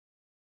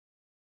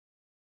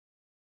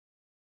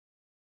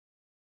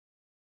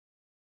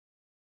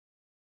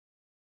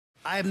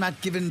I am not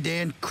giving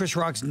Dan Chris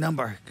Rock's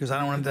number because I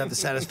don't want him to have the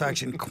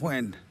satisfaction.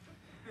 Quinn.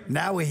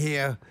 Now we're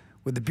here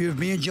with the beautiful,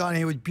 me and John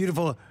here with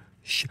beautiful,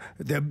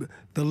 the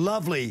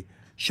lovely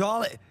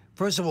Charlotte.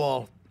 First of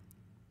all,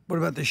 what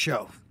about the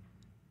show?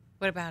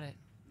 What about it?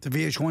 The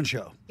VH1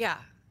 show. Yeah,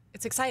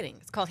 it's exciting.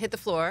 It's called Hit the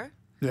Floor.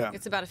 Yeah.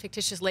 It's about a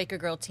fictitious Laker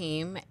girl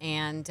team,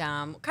 and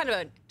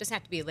doesn't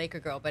have to be a Laker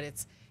girl, but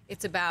it's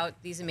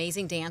about these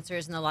amazing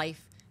dancers and the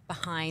life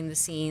behind the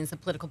scenes, the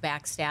political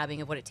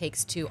backstabbing of what it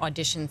takes to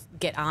audition,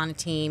 get on a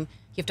team.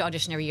 You have to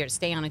audition every year to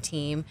stay on a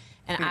team.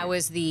 And I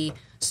was the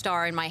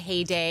star in my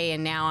heyday,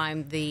 and now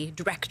I'm the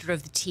director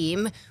of the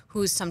team,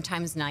 who's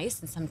sometimes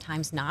nice and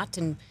sometimes not,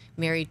 and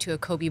married to a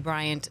Kobe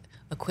Bryant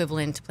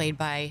equivalent played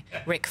by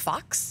Rick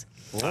Fox.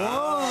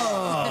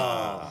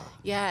 Oh.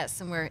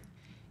 Yes, and we're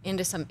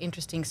into some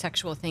interesting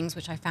sexual things,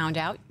 which I found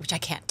out, which I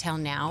can't tell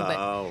now.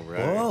 But,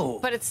 right. Whoa.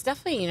 But it's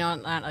definitely,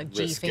 not a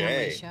G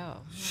family show.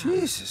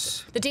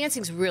 Jesus. The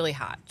dancing's really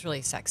hot. It's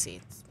really sexy.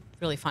 It's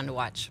really fun to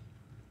watch.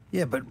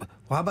 Yeah, but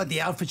how about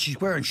the outfit she's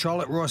wearing?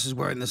 Charlotte Ross is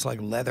wearing this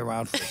like leather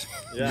outfit.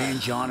 Yeah. Me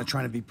and John are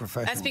trying to be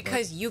professional. That's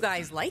because you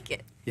guys like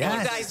it.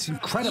 Yeah, you guys, it's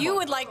incredible. You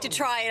would like to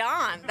try it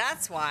on.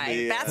 That's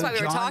why. That's why we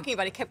were John? talking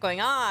about it. It kept going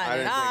on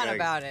and on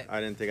about it. I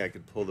didn't think I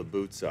could pull the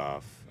boots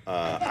off.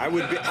 I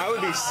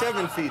would be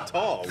 7 feet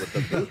tall with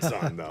the boots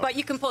on, though. But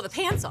you can pull the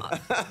pants off.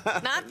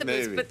 Not the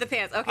boots, but the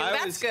pants. Okay, well,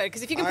 that's good,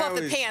 because if you can pull off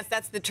the pants,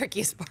 that's the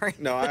trickiest part.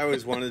 No, I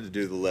always wanted to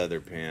do the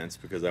leather pants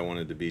because I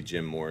wanted to be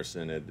Jim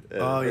Morrison at an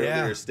Oh,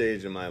 yeah. earlier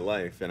stage in my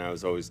life, and I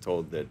was always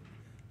told that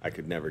I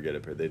could never get a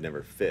pair. They'd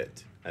never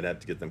fit. I'd have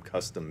to get them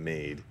custom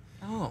made.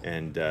 Oh.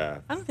 And I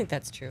don't think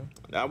that's true.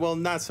 well,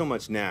 not so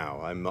much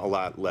now. I'm a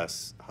lot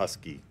less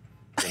husky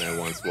than I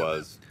once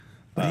was.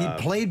 But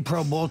he played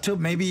pro ball too.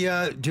 Maybe.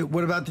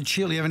 What about the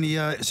cheer? Do you have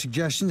any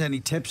suggestions? Any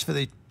tips for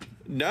the?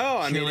 No,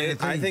 I mean,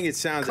 I think it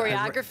sounds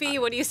Choreography?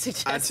 What do you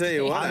suggest? I tell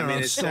you what, I don't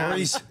know,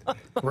 stories,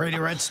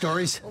 Radiohead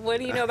stories.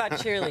 What do you know about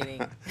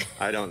cheerleading?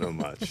 I don't know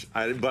much,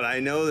 but I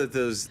know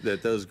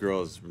that those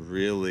girls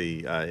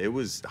really it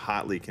was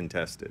hotly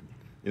contested.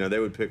 They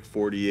would pick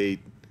 48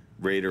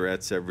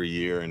 Raiderettes every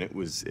year, and it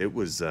was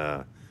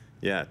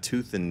yeah,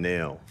 tooth and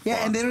nail.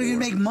 Yeah, and they don't even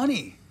make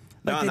money.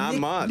 No, not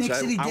much.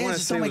 I want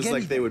to say it was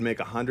like they would make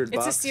 $100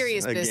 It's a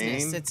serious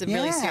business. game. It's a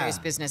really serious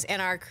business.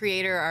 And our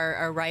creator,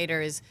 our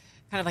writer, is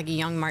kind of like a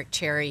young Mark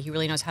Cherry. He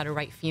really knows how to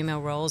write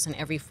female roles in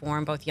every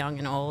form, both young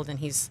and old. And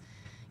he's,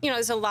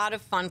 there's a lot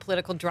of fun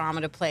political drama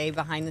to play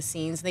behind the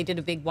scenes. They did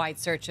a big wide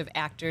search of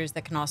actors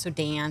that can also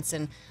dance.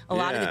 And a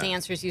lot of the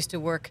dancers used to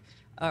work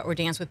or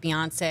dance with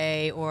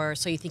Beyonce, or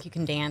So You Think You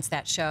Can Dance,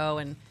 that show.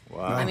 And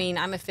I mean,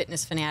 I'm a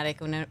fitness fanatic.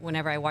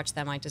 Whenever I watch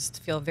them, I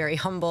just feel very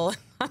humble.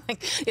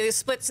 The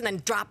splits and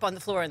then drop on the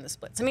floor in the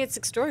splits. I mean, it's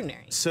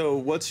extraordinary. So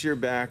what's your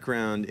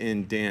background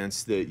in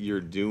dance that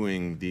you're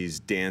doing these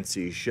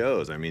dancey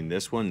shows? I mean,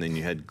 this one, then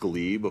you had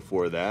Glee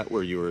before that,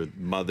 where you were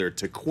mother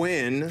to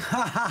Quinn.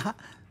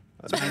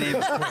 My name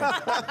is Quinn.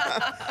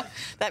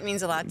 That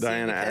means a lot to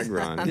Diana you.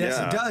 Agron. Yes,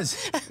 yeah. it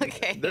does.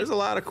 Okay. There's a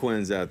lot of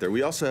Quinns out there.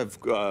 We also have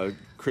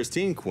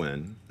Christine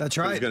Quinn. That's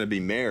right. Who's going to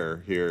be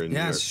mayor here in New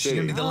York Yes, City. she's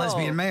going to be the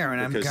lesbian mayor,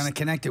 and I'm Because kind of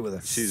connected with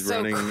her. She's So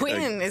running.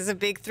 Quinn is a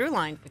big through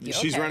line with you.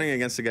 She's running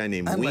against a guy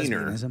named And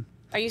Wiener. lesbianism.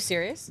 Are you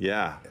serious?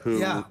 Yeah,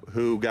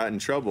 who got in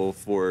trouble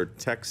for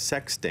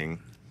sexting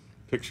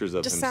pictures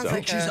of Just himself. sounds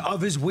like Pictures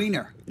of his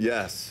wiener.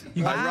 Yes.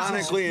 Wow.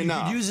 Ironically You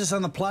enough. could use this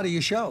on the plot of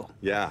your show.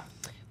 Yeah.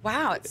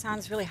 Wow, it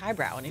sounds really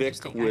highbrow and Thick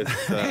interesting. with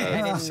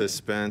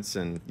suspense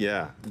and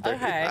very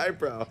Okay.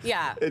 eyebrow.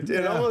 Yeah.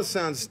 It almost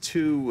sounds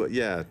too too.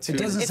 It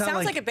doesn't It sound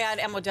sounds like a bad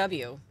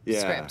MOW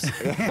Yeah. script.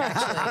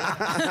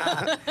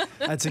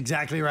 That's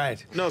exactly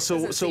right. No,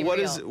 so seem what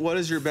real.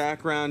 is your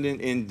background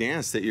in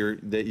dance that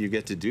you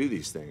get to do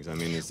these things? I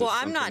mean, is this Well,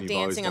 I'm not something you've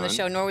always dancing on the done?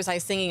 show, nor was I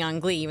singing on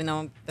Glee, even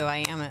though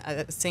I am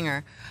a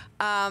singer.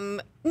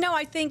 No,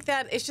 I think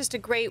that it's just a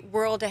great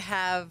world to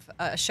have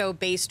a show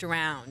based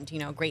around,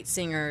 great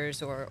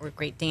singers or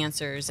great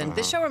dancers. And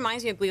this show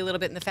reminds me of Glee a little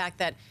bit in the fact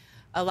that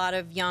a lot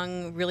of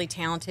young, really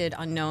talented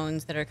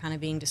unknowns that are kind of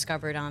being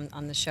discovered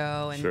on the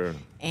show. And, Sure.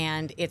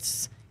 And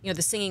it's,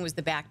 the singing was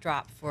the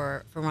backdrop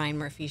for Ryan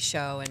Murphy's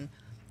show. And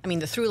I mean,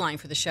 the through line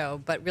for the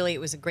show, but really it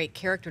was a great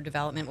character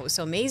development. What was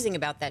so amazing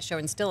about that show,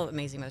 and still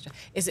amazing about the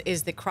show,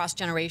 is the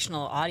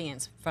cross-generational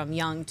audience from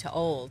young to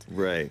old.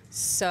 Right.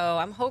 So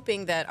I'm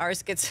hoping that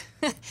ours gets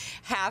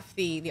half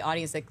the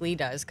audience that Glee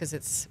does, because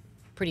it's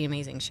a pretty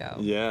amazing show.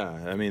 Yeah,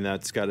 I mean,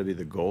 that's got to be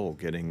the goal,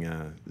 getting...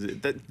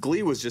 that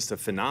Glee was just a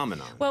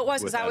phenomenon. Well, it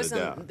was, because I was without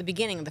a in doubt. the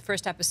beginning of the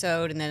first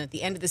episode, and then at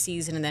the end of the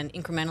season, and then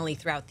incrementally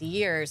throughout the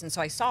years, and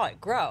so I saw it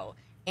grow.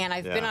 And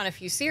I've been on a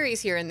few series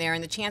here and there,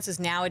 and the chances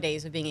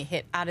nowadays of being a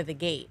hit out of the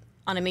gate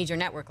on a major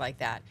network like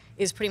that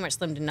is pretty much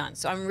slim to none.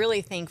 So I'm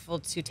really thankful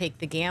to take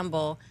the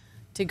gamble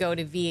to go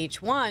to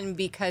VH1,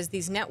 because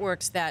these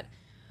networks that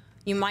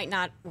you might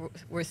not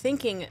were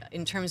thinking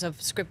in terms of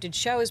scripted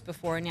shows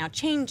before are now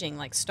changing.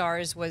 Like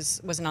Stars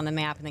wasn't on the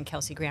map, and then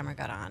Kelsey Grammer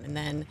got on, and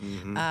then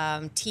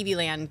TV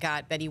Land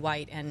got Betty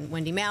White and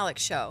Wendy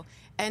Malick's show.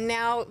 And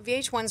now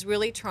VH1's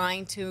really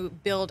trying to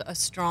build a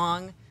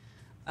strong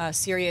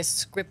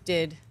serious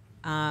scripted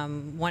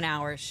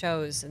 1-hour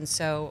shows, and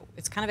so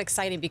it's kind of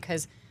exciting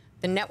because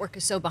the network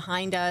is so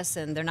behind us,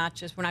 and we're not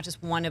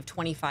just one of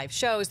 25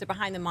 shows. They're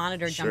behind the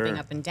monitor, jumping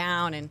up and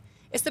down, and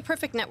it's the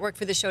perfect network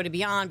for the show to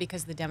be on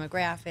because of the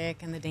demographic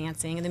and the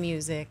dancing and the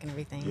music and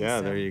everything. Yeah,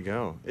 so. there you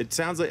go. It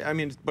sounds like, I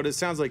mean, but it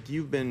sounds like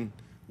you've been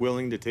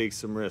willing to take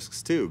some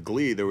risks too.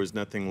 Glee, there was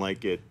nothing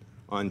like it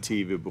on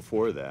TV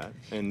before that,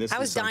 and this. I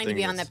was dying to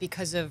be on that's- that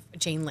because of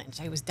Jane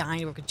Lynch. I was dying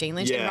to work with Jane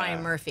Lynch and Yeah.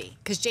 Ryan Murphy,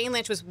 because Jane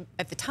Lynch was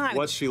at the time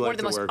What's she like one of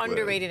the to most work with?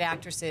 underrated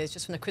actresses,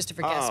 just from the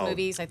Christopher Guest Oh,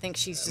 movies. I think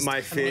she's just my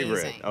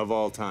favorite amazing. of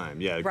all time.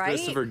 Yeah, Right?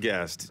 Christopher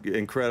Guest,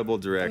 incredible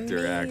director,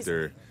 Amazing.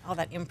 actor. All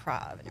that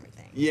improv and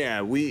everything. Yeah,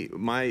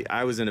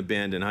 I was in a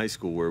band in high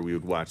school where we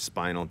would watch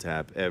Spinal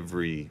Tap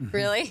every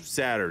Really?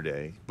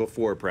 Saturday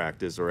before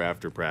practice or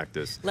after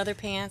practice. Leather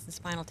pants and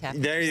Spinal Tap.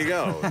 There you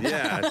go.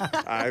 Yeah,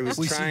 I was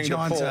We see trying to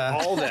John's, pull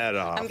all that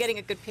off. I'm getting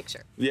a good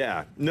picture.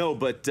 Yeah, no,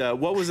 but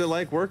what was it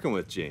like working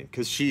with Jane?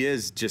 Because she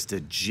is just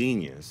a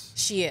genius.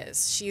 She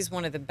is. She's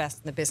one of the best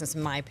in the business,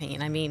 in my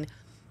opinion. I mean,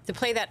 to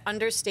play that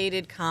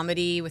understated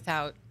comedy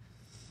without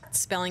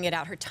spelling it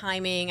out, her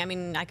timing. I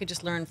mean, I could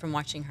just learn from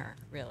watching her,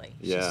 really.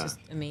 She's Yeah. just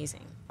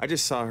amazing. I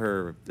just saw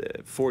her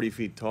 40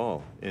 feet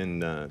tall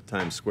in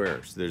Times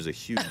Square. So there's a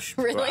huge.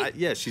 Really? Well,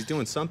 yeah, she's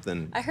doing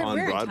something I heard on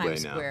we're Broadway in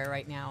Times now. Square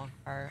right now,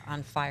 our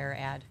on fire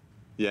ad.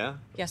 Yeah.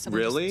 Yeah, someone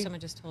Really? someone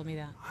just told me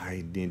that.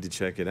 I need to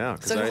check it out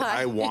because So do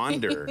I. I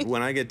wander.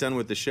 When I get done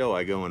with the show,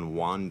 I go and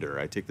wander.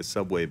 I take the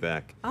subway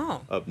back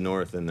up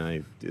north, and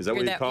is that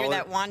what you call you're it?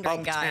 that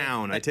wandering guy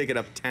Uptown. I take it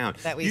uptown.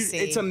 that we see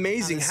It's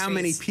amazing on the how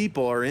many streets.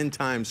 people are in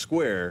Times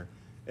Square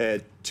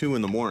at 2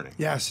 in the morning.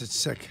 Yes, it's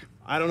sick.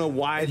 I don't know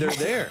why they're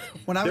there.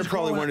 When I They're was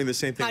probably growing wondering the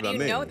same thing How do about you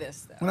me. know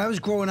this, though? When I was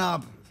growing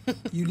up,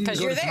 you didn't 'Cause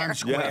go you're to there. Times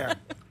Square.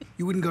 Yeah.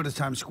 You wouldn't go to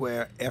Times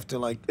Square after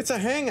like It's a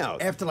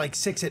hangout.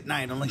 6 at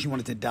night unless you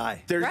wanted to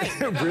die. There, Right.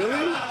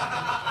 really?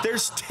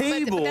 There's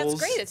tables but that's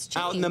great, it's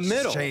out in the changed.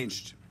 middle. It's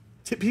changed.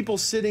 People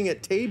sitting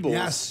at tables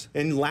Yes.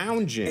 and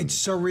lounging. It's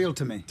surreal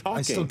to me. talking.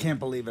 I still can't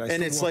believe it. I and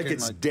still it's walk like in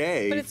it's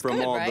day But it's from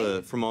good, all right?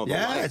 the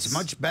yeah, lights. it's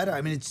much better.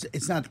 I mean,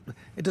 it's not.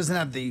 It doesn't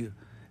have the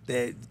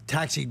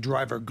taxi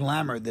driver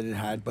glamour that it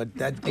had, but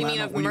that You glamour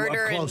mean of when you were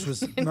murder up close and-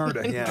 was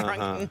murder. Yeah,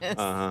 drunkenness.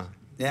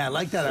 yeah, I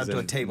like that As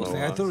outdoor in table thing. I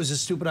blow-offs. thought it was a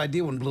stupid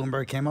idea when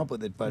Bloomberg came up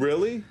with it, but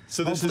Really?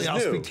 So this hopefully is I'll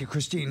new. speak to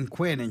Christine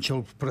Quinn and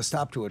she'll put a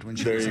stop to it when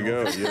she There gets you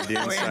home. go. You have the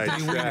Or inside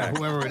Anthony Weiner, track.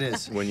 whoever it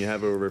is. When you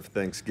have it over for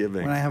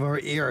Thanksgiving. When I have her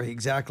ear,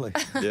 exactly.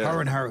 Yeah. Her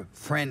and her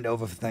friend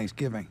over for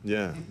Thanksgiving.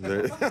 Yeah.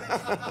 Is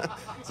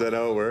that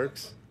how it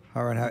works?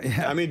 Her and her.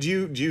 Yeah. I mean, do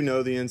you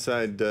know the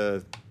inside?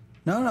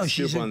 no,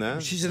 she's on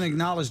that? she's an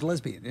acknowledged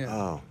lesbian. Yeah.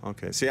 Oh,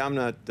 okay. See, I'm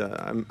not.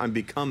 I'm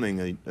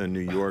becoming a New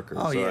Yorker.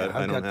 Oh so yeah,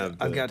 I don't have.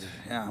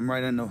 I'm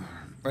right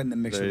in the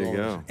mix There of you all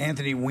go. those.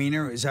 Anthony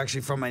Weiner is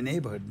actually from my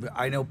neighborhood.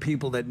 I know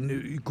people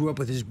that grew up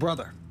with his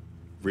brother.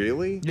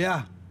 Really?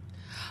 Yeah.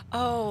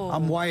 Oh,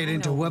 I'm wired I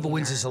into know whoever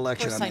wins Wiener. this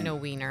election, Of course, I I mean. know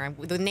Wiener.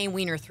 The name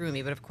Wiener threw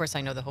me, but of course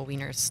I know the whole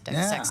Wiener Yeah.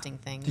 sexting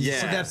thing. Did you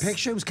see that Yes.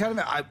 picture? It was kind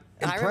of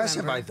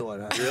impressive, remember. I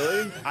thought.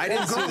 Really? I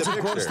didn't see Girls the are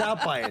grossed picture.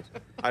 out by it.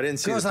 I didn't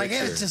see Girls the like,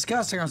 picture. yeah, it's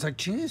disgusting. I was like,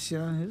 geez,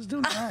 he's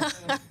doing that.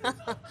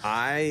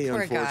 I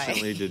Poor guy.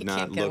 unfortunately did He not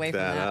can't get away look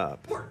from that that.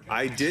 up.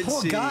 I did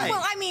Poor see. guy.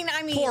 Well, I mean,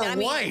 Poor I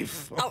mean,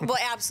 wife. Oh, well,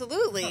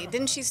 absolutely.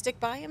 Didn't she stick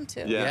by him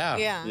too? Yeah.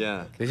 Yeah.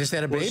 Yeah. They just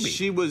had a Well, baby.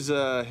 she was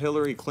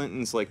Hillary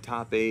Clinton's like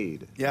top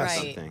aide. Yes.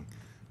 Or Right. something.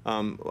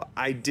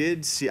 I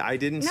did see. I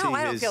didn't see. No,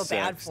 I don't his feel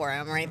bad sex. for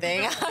him or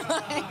anything.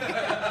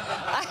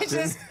 I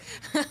just,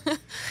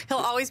 he'll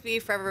always be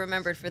forever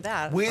remembered for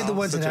that. We're the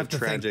ones such that a have to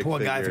thank tragic poor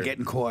guy for figure.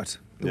 getting caught.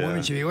 The Yeah.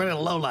 woman should be running a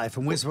low life,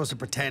 and we're supposed to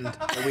pretend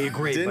that we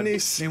agree. Didn't but he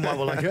say- meanwhile,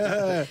 we're like,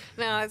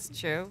 No, it's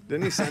true.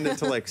 Didn't he send it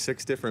to like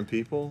 6 different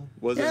people?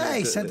 Wasn't yeah, it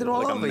he sent it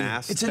all like over. A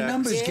mass It's a text?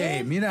 numbers Did?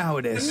 game. You know how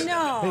it is.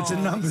 No. It's a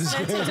numbers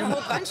Sent it to a game.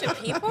 whole bunch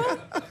of people?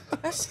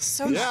 That's just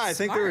so Yeah, I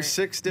think there were smart.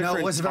 6 No, it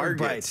different wasn't very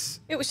bright. targets.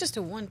 It was just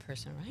a one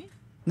person, right?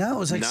 No, it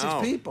was like No.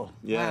 6 people.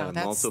 Yeah, Wow,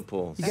 that's-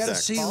 multiple. You got to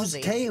sex. see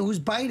Ballsy. who's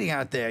biting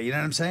out there. You know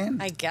what I'm saying?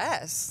 I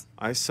guess.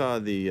 I saw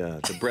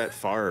the Brett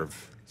Favre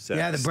sex.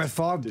 Yeah, the Brett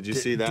Favre Did you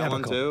see that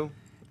one debacle. too?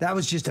 That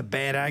was just a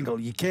bad angle.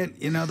 You can't,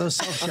 those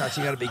self shots.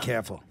 You got to be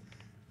careful.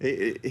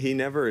 He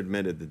never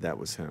admitted that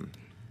was him.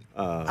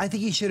 I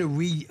think he should have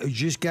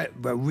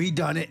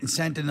redone it and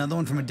sent another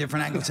one from a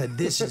different angle. And said,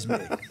 "This is me."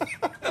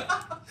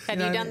 Have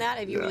you done that?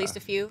 Have you released a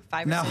few?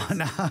 5 or No, 6?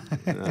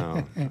 no.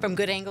 No, From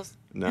good angles?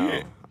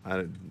 no,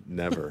 I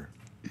never.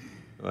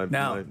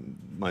 No.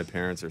 My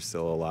parents are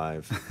still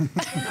alive.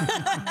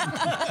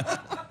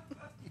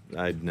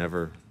 I'd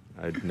never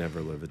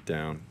live it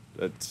down.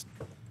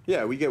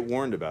 Yeah, we get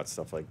warned about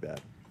stuff like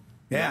that.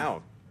 Yeah.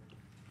 Now.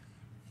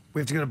 We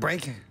have to go to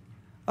break.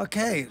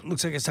 Okay,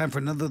 looks like it's time for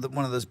another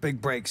one of those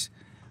big breaks.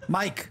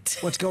 Mike,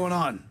 what's going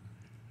on?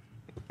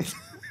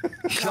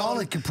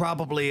 Charlotte could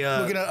probably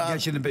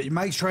get you in a bit.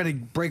 Mike's trying to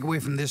break away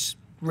from this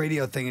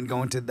radio thing and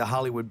go into the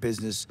Hollywood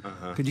business.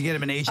 Could you get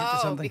him an agent or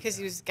Oh, something? because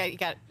he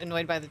got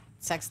annoyed by the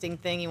sexting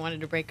thing. He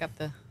wanted to break up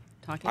the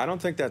talking? I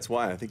don't think that's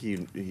why. I think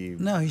he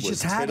No, he's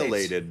was just had it.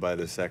 titillated by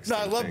the sex. No,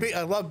 I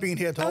love being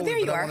here. Totally, there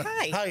you but I are. wanna-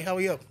 Hi. Hi, how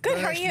are you? Good,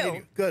 Very how are nice to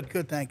meet you?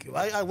 Good, thank you.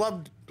 I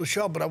love the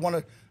show, but I want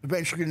to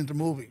eventually get into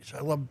movies.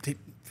 I love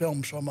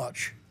film so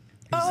much.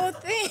 Oh,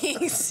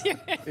 thanks.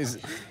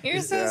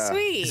 You're so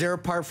sweet. Is there a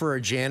part for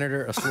a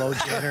janitor, a slow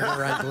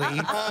janitor on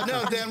Glee?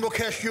 No, Dan, we'll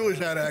cast you as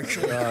that,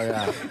 actually. Oh,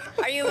 yeah.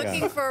 Are you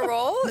looking for a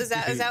role? Is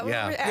that what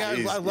Yeah. we're Yeah,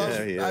 He's- I love.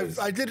 yeah, he is.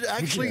 I did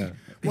actually. Yeah.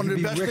 One of the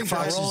He could best be Rick things I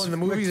Fox's- role in the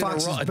movies Rick and a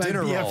Fox's ro- a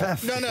dinner roll.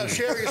 BFF. No,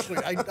 seriously.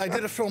 I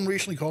did a film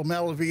recently called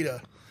Malavita.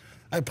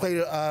 I played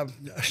a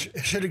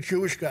Hasidic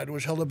Jewish guy who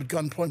was held up at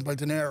gunpoint by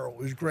De Niro. It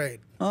was great.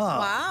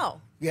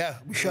 Wow. Yeah,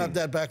 we shot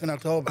that back in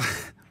October.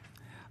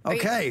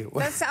 Okay.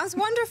 That sounds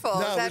wonderful.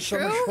 No, Is it that was so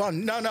true? much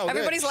fun. No,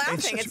 Everybody's it's-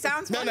 laughing. It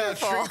sounds No, it's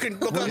wonderful. true. You can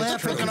look We're on,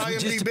 laughing look on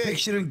because we're just IMDb.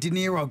 picturing De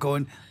Niro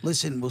going,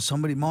 listen, will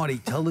somebody, Marty,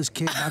 tell this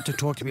kid not to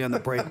talk to me on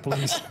the break,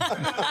 please?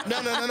 No.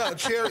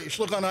 It's serious.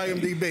 Look on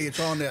IMDb. It's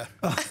on there.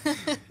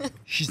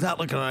 She's not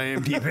looking on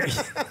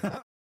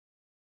IMDb.